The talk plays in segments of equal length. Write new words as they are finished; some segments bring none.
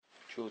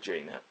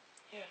Georgina.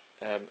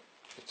 Yeah.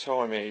 The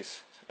time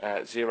is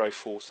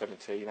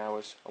 04:17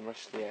 hours. I'm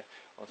arrested here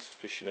on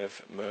suspicion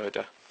of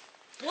murder.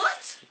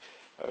 What?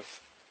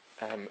 Of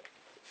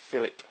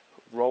Philip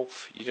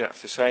Rolfe. You don't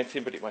have to say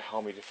anything, but it may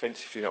harm your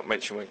defence if you don't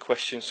mention when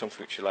questioned,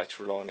 something which you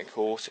later rely on in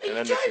court. Are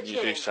and you anything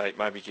you do joking? say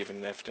may be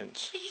given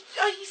evidence.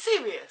 Are you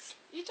serious?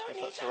 You don't If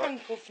need that's to all right.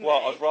 handcuff me.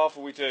 Well, I'd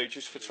rather we do,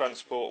 just for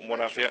transport and what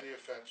have you. The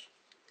offence.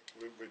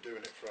 We're doing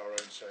it for our own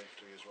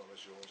safety as well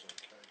as yours,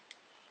 okay?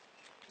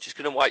 Just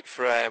going to wait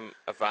for a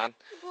van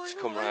Why to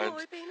come am round.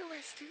 I being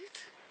arrested?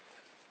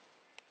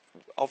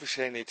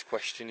 Obviously, they need to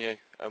question you.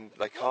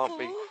 They can't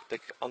be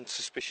on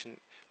suspicion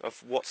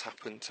of what's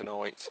happened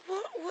tonight.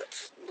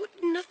 What?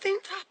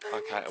 Nothing's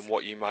happened. Okay, and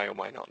what you may or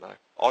may not know.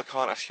 I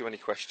can't ask you any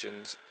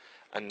questions,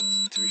 and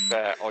to be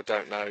fair, I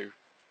don't know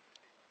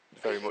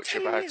very much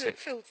about Are you telling me that it.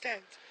 Phil's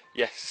dead?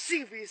 Yes.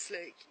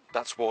 Seriously?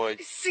 That's why.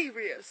 It's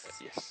serious?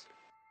 Yes.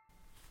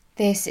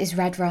 This is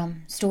Red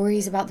Rum,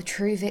 stories about the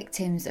true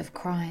victims of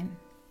crime.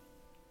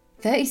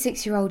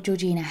 36-year-old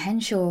Georgina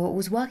Henshaw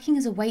was working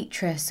as a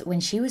waitress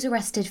when she was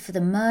arrested for the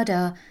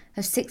murder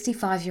of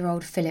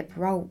 65-year-old Philip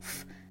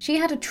Rolfe. She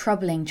had a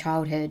troubling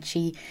childhood.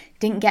 She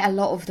didn't get a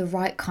lot of the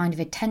right kind of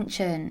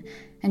attention,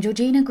 and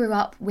Georgina grew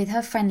up with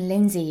her friend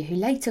Lindsay, who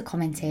later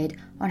commented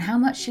on how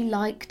much she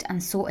liked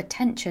and sought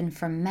attention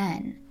from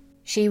men.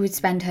 She would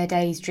spend her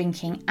days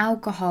drinking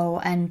alcohol,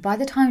 and by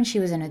the time she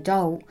was an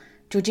adult,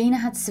 Georgina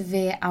had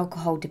severe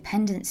alcohol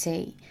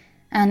dependency.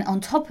 And on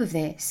top of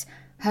this,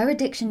 her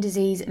addiction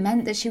disease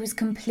meant that she was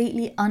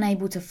completely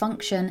unable to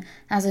function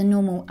as a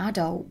normal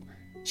adult.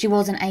 She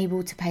wasn't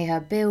able to pay her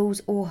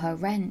bills or her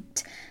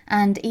rent,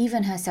 and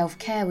even her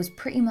self-care was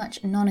pretty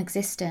much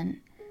non-existent.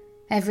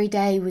 Every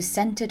day was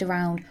centred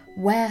around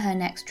where her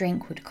next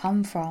drink would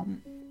come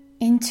from.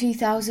 In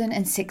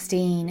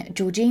 2016,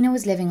 Georgina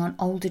was living on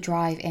Alder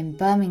Drive in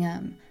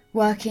Birmingham,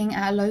 working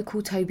at a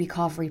local Toby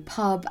Carvery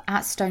pub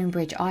at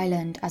Stonebridge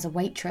Island as a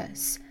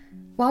waitress.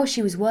 While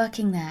she was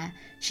working there,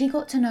 she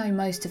got to know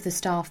most of the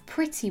staff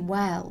pretty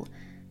well,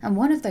 and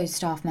one of those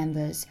staff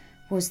members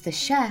was the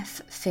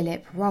chef,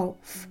 Philip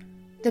Rolfe.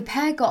 The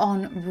pair got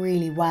on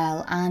really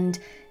well, and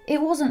it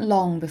wasn't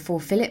long before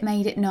Philip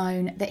made it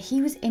known that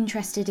he was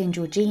interested in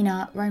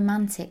Georgina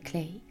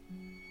romantically.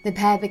 The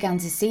pair began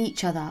to see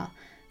each other,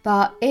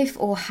 but if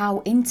or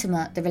how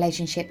intimate the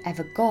relationship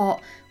ever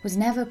got was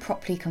never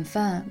properly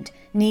confirmed,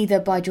 neither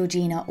by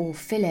Georgina or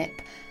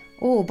Philip,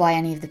 or by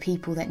any of the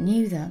people that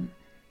knew them.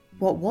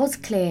 What was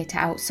clear to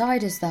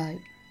outsiders, though,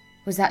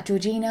 was that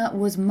Georgina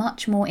was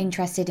much more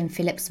interested in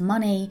Philip's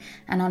money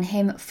and on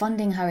him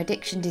funding her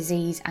addiction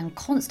disease and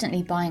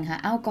constantly buying her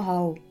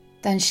alcohol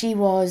than she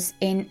was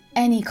in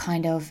any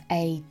kind of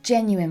a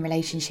genuine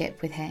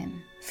relationship with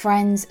him.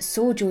 Friends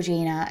saw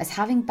Georgina as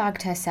having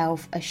bagged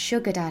herself a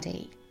sugar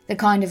daddy, the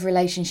kind of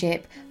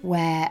relationship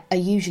where a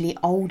usually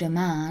older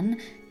man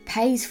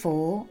pays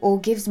for or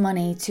gives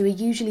money to a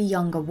usually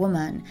younger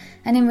woman,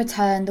 and in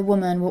return the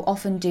woman will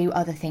often do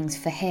other things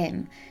for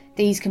him.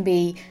 These can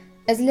be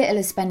as little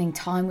as spending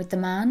time with the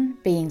man,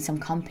 being some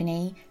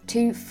company,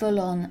 to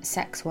full-on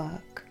sex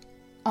work.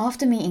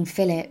 After meeting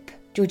Philip,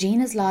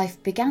 Georgina's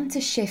life began to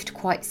shift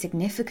quite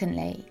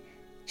significantly.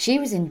 She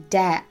was in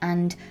debt,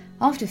 and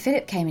after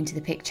Philip came into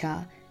the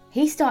picture,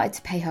 he started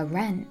to pay her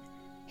rent.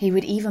 He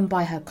would even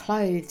buy her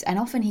clothes, and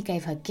often he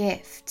gave her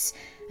gifts.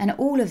 And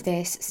all of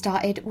this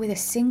started with a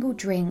single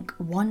drink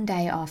one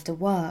day after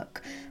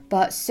work,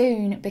 but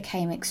soon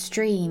became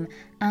extreme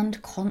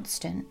and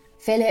constant.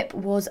 Philip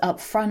was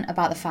upfront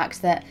about the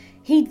fact that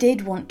he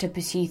did want to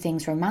pursue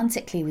things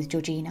romantically with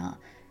Georgina,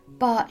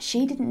 but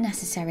she didn't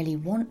necessarily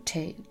want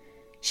to.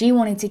 She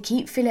wanted to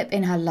keep Philip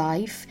in her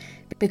life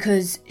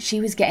because she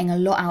was getting a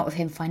lot out of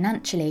him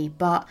financially,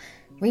 but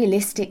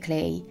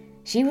realistically,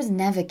 she was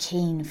never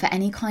keen for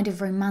any kind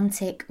of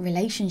romantic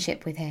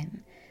relationship with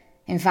him.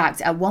 In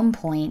fact, at one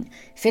point,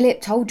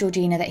 Philip told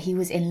Georgina that he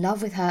was in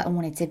love with her and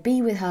wanted to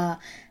be with her,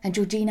 and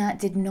Georgina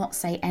did not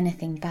say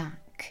anything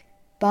back.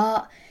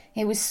 But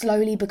it was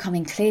slowly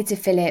becoming clear to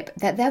Philip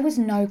that there was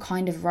no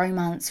kind of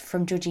romance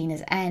from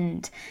Georgina's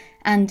end,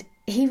 and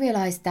he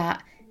realised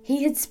that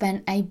he had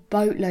spent a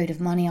boatload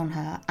of money on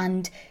her,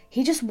 and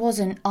he just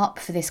wasn't up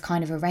for this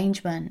kind of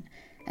arrangement.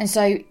 And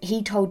so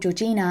he told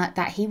Georgina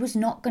that he was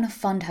not going to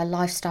fund her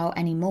lifestyle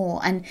anymore,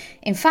 and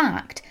in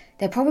fact,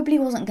 there probably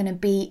wasn't going to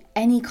be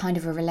any kind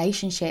of a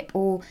relationship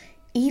or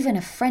even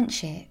a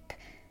friendship.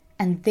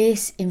 And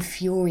this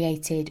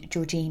infuriated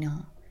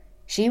Georgina.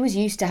 She was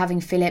used to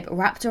having Philip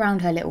wrapped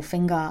around her little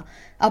finger.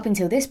 Up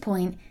until this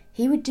point,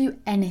 he would do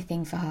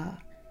anything for her.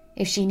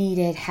 If she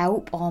needed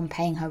help on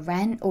paying her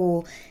rent,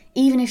 or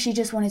even if she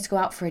just wanted to go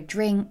out for a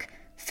drink,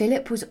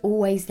 Philip was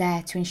always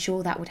there to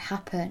ensure that would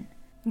happen.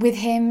 With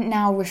him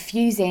now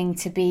refusing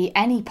to be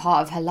any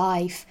part of her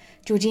life,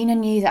 Georgina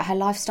knew that her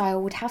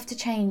lifestyle would have to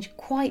change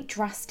quite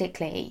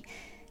drastically.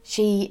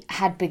 She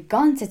had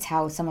begun to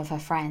tell some of her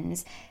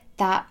friends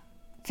that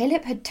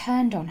Philip had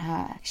turned on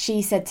her.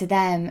 She said to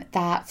them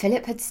that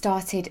Philip had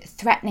started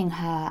threatening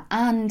her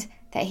and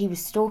that he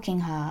was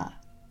stalking her.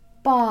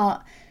 But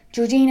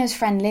Georgina's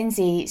friend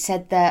Lindsay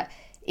said that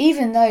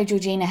Even though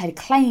Georgina had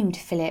claimed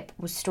Philip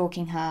was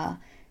stalking her,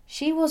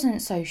 she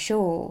wasn't so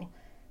sure.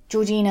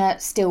 Georgina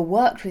still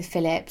worked with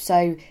Philip,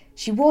 so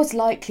she was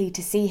likely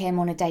to see him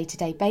on a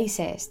day-to-day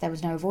basis. There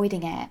was no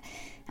avoiding it.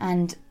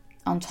 And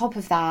on top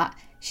of that,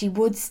 she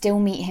would still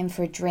meet him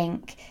for a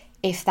drink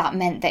if that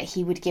meant that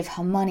he would give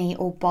her money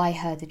or buy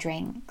her the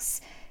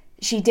drinks.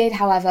 She did,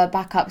 however,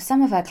 back up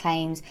some of her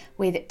claims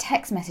with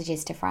text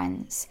messages to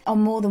friends.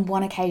 On more than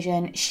one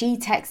occasion, she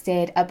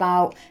texted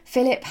about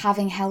Philip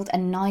having held a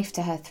knife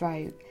to her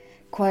throat.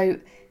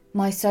 Quote,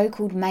 "My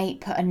so-called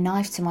mate put a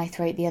knife to my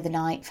throat the other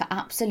night for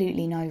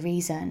absolutely no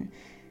reason."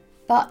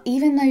 But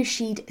even though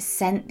she'd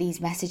sent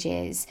these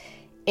messages,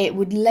 it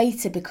would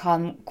later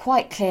become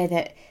quite clear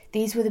that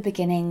these were the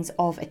beginnings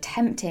of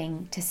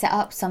attempting to set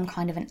up some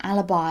kind of an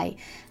alibi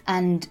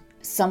and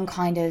some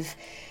kind of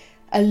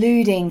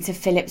alluding to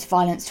Philip's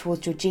violence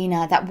towards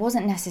Georgina that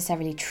wasn't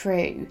necessarily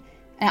true.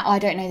 Now, I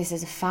don't know this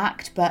as a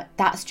fact, but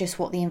that's just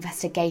what the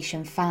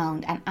investigation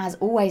found. And as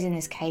always in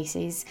these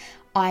cases,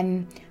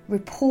 I'm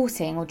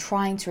reporting or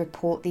trying to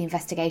report the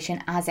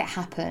investigation as it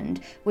happened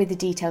with the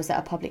details that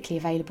are publicly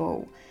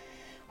available.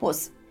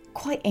 What's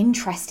quite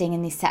interesting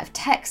in this set of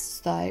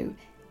texts, though,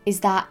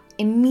 is that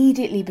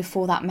immediately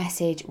before that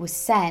message was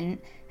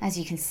sent, as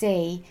you can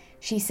see,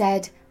 she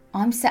said,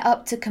 "I'm set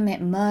up to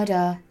commit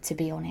murder, to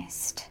be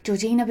honest."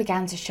 Georgina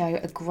began to show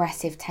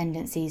aggressive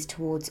tendencies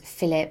towards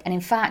Philip, and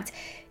in fact,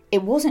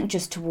 it wasn't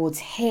just towards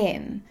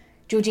him.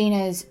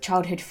 Georgina's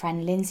childhood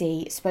friend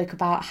Lindsay spoke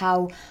about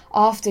how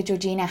after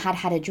Georgina had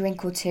had a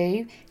drink or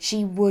two,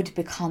 she would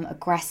become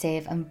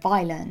aggressive and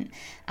violent.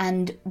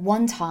 And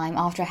one time,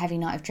 after a heavy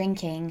night of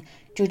drinking,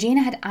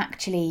 Georgina had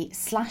actually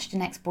slashed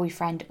an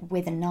ex-boyfriend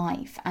with a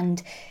knife.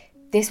 And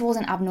this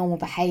wasn't abnormal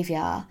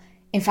behaviour.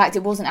 In fact,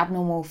 it wasn't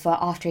abnormal for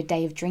after a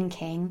day of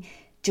drinking.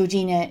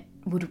 Georgina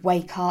would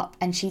wake up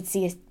and she'd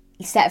see a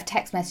set of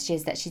text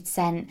messages that she'd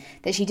sent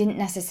that she didn't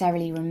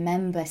necessarily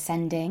remember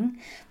sending,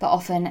 but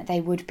often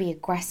they would be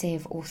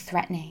aggressive or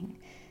threatening.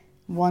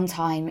 One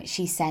time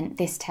she sent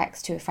this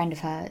text to a friend of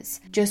hers: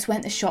 "Just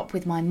went to the shop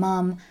with my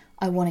mum.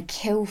 I want to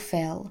kill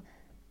Phil.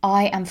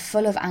 I am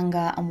full of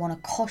anger and want to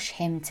cosh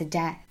him to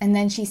death." And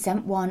then she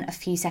sent one a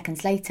few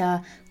seconds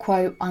later,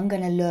 quote, "I'm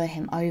going to lure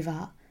him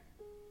over."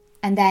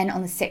 And then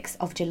on the 6th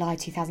of July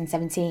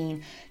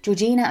 2017,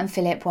 Georgina and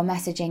Philip were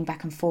messaging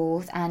back and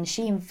forth, and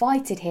she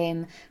invited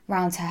him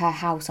round to her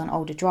house on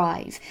Alder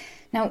Drive.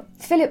 Now,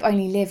 Philip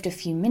only lived a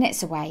few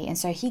minutes away, and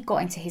so he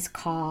got into his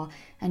car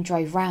and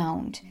drove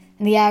round.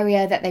 And the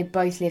area that they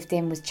both lived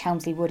in was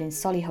Chelmsley Wood in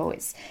Solihull.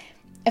 It's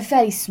a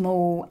fairly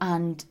small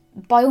and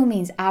by all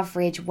means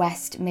average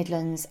West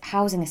Midlands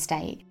housing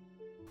estate.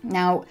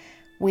 Now,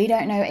 we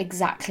don't know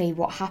exactly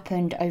what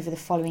happened over the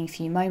following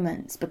few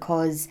moments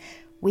because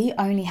we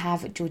only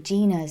have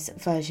Georgina's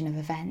version of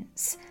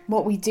events.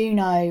 What we do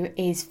know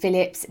is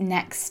Philip's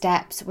next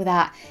steps were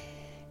that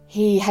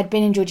he had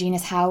been in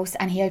Georgina's house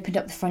and he opened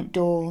up the front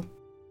door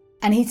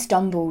and he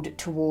stumbled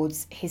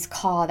towards his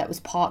car that was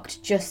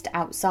parked just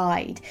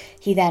outside.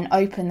 He then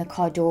opened the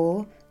car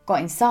door, got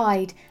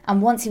inside,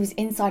 and once he was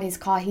inside his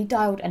car, he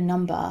dialed a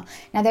number.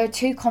 Now, there are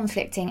two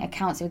conflicting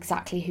accounts of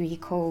exactly who he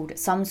called.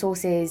 Some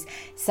sources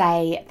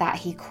say that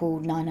he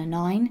called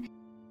 999.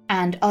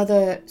 And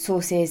other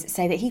sources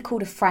say that he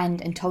called a friend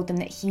and told them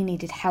that he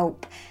needed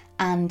help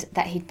and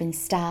that he'd been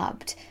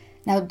stabbed.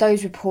 Now,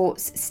 those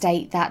reports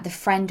state that the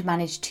friend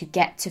managed to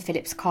get to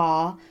Philip's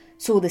car,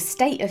 saw the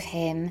state of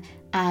him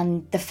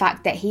and the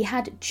fact that he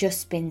had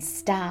just been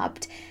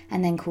stabbed,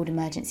 and then called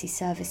emergency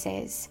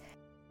services.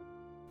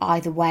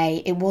 Either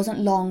way, it wasn't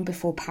long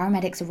before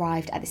paramedics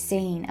arrived at the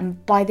scene,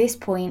 and by this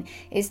point,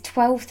 it's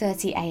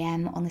 12:30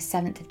 a.m. on the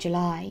 7th of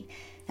July,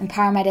 and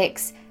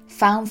paramedics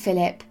found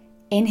Philip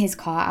in his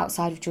car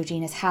outside of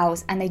Georgina's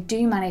house, and they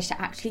do manage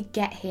to actually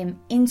get him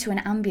into an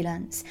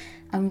ambulance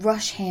and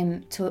rush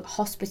him to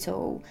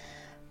hospital.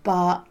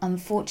 But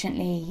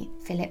unfortunately,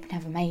 Philip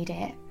never made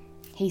it.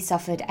 He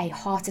suffered a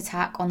heart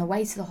attack on the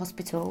way to the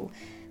hospital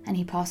and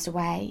he passed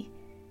away.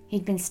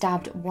 He'd been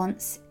stabbed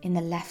once in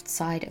the left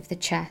side of the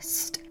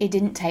chest. It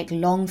didn't take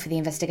long for the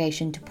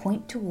investigation to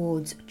point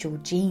towards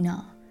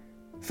Georgina.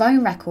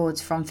 Phone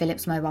records from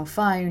Philip's mobile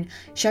phone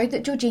showed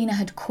that Georgina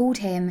had called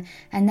him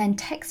and then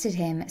texted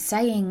him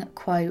saying,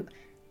 quote,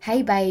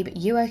 "Hey babe,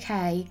 you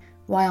okay?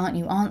 Why aren't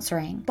you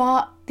answering?"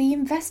 But the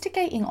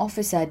investigating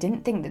officer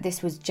didn't think that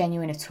this was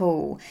genuine at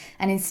all,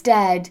 and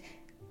instead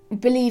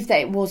believed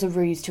that it was a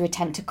ruse to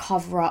attempt to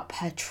cover up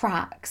her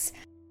tracks.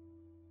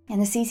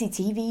 And the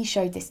CCTV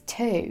showed this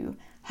too.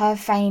 Her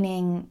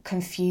feigning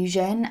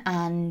confusion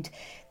and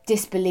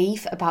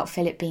disbelief about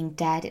Philip being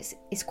dead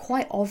is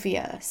quite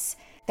obvious.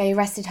 They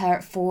arrested her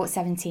at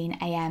 4:17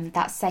 a.m.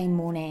 that same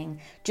morning,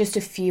 just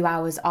a few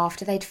hours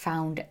after they'd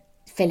found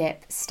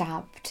Philip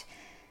stabbed.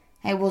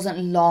 It wasn't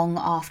long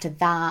after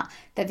that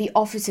the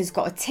officers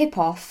got a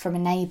tip-off from a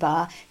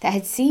neighbour that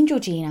had seen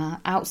Georgina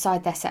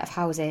outside their set of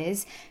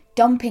houses,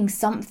 dumping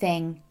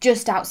something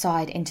just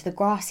outside into the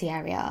grassy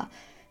area.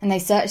 And they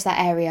searched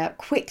that area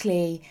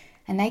quickly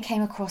and they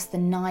came across the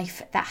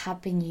knife that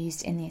had been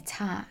used in the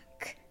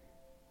attack.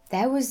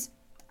 There was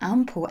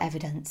ample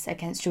evidence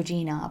against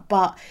Georgina,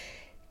 but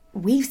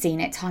we've seen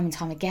it time and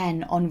time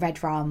again on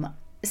Red Rum.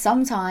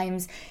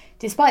 Sometimes,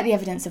 despite the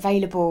evidence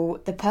available,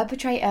 the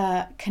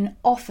perpetrator can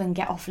often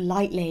get off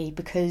lightly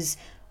because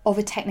of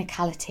a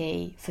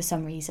technicality for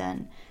some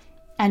reason.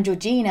 And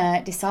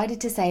Georgina decided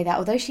to say that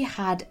although she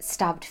had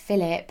stabbed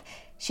Philip,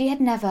 she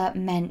had never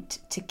meant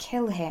to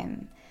kill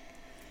him.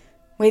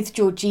 With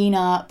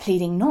Georgina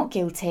pleading not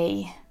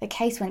guilty, the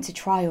case went to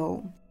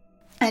trial.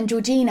 And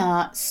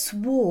Georgina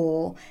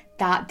swore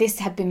that this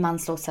had been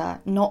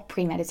manslaughter, not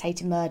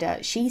premeditated murder.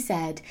 She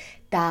said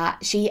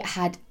that she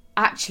had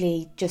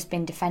actually just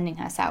been defending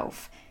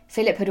herself.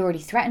 Philip had already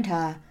threatened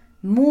her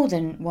more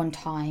than one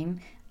time,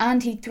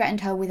 and he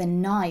threatened her with a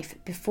knife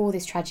before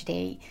this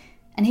tragedy.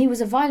 And he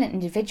was a violent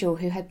individual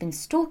who had been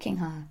stalking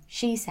her,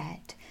 she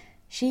said.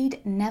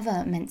 She'd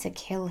never meant to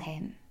kill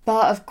him.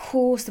 But of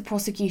course the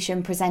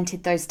prosecution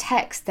presented those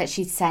texts that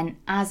she'd sent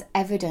as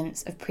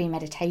evidence of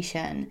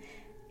premeditation.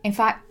 In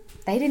fact,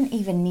 they didn't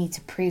even need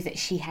to prove that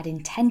she had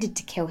intended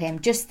to kill him,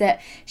 just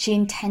that she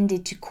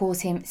intended to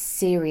cause him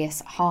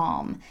serious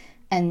harm.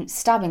 And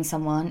stabbing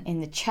someone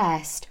in the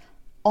chest,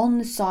 on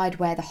the side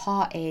where the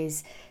heart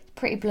is,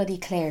 pretty bloody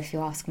clear if you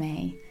ask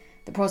me.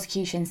 The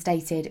prosecution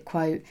stated,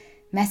 quote,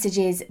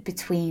 "Messages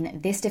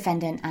between this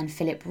defendant and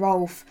Philip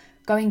Rolfe,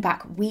 going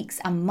back weeks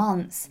and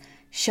months,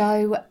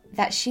 show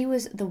that she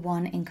was the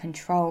one in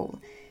control.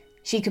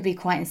 She could be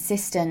quite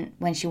insistent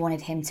when she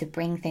wanted him to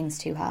bring things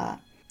to her."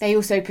 They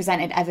also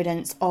presented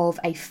evidence of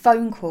a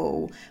phone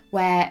call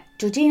where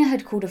Georgina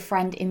had called a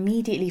friend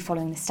immediately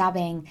following the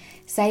stabbing,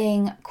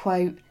 saying,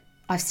 quote,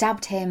 "I've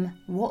stabbed him,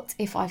 what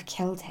if I've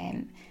killed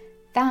him?"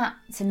 That,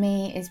 to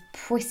me, is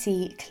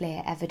pretty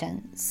clear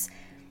evidence.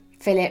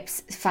 Philip's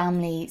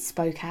family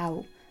spoke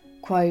out,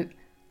 quote,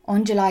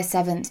 "On July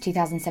 7th,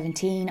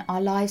 2017,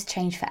 our lives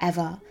changed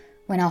forever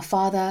when our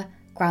father,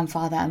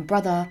 grandfather and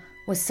brother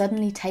was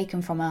suddenly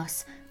taken from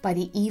us by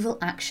the evil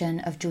action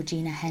of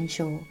Georgina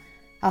Henshaw.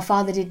 Our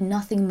father did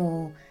nothing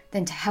more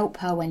than to help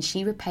her when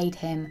she repaid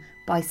him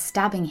by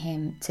stabbing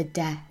him to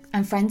death."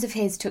 And friends of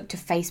his took to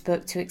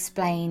Facebook to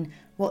explain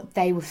what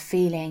they were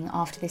feeling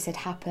after this had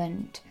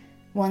happened.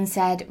 One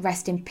said,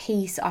 "Rest in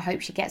peace, I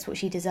hope she gets what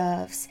she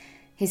deserves.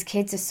 His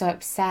kids are so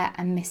upset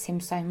and miss him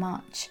so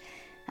much."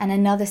 And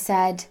another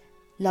said,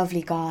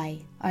 "Lovely guy,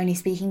 only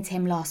speaking to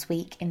him last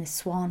week in the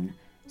Swan,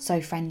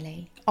 so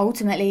friendly."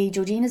 Ultimately,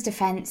 Georgina's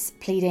defence,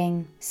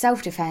 pleading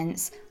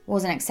self-defence,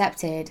 wasn't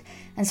accepted,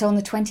 and so on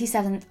the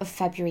 27th of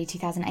February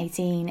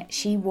 2018,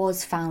 she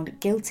was found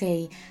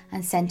guilty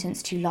and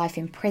sentenced to life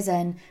in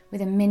prison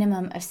with a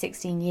minimum of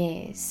 16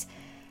 years.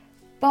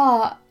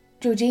 But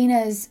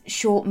Georgina's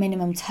short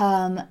minimum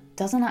term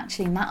doesn't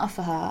actually matter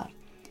for her.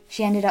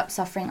 She ended up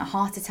suffering a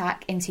heart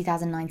attack in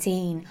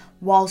 2019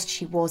 whilst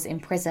she was in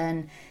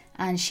prison,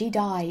 and she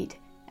died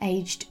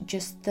aged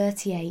just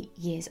 38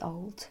 years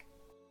old.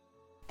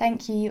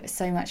 Thank you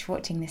so much for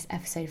watching this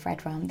episode of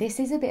Red Rum. This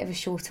is a bit of a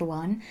shorter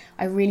one.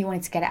 I really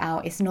wanted to get it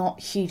out. It's not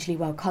hugely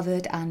well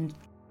covered, and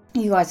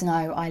you guys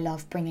know I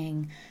love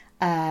bringing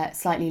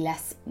slightly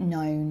less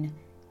known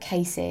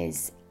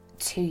cases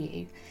to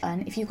you.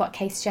 And if you've got a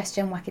case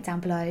suggestion, whack it down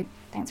below.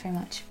 Thanks very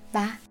much.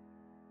 Bye.